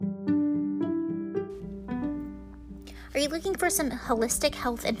Are you looking for some holistic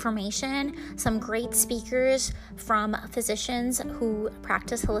health information, some great speakers from physicians who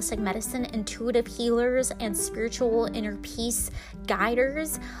practice holistic medicine, intuitive healers, and spiritual inner peace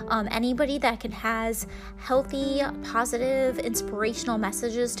guiders? Anybody that has healthy, positive, inspirational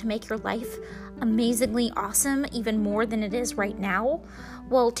messages to make your life amazingly awesome, even more than it is right now?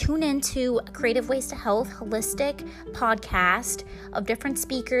 Well, tune into Creative Ways to Health holistic podcast of different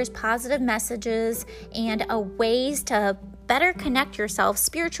speakers, positive messages, and ways to better connect yourself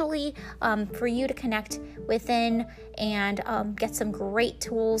spiritually, for you to connect within and get some great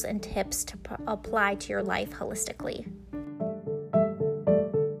tools and tips to apply to your life holistically.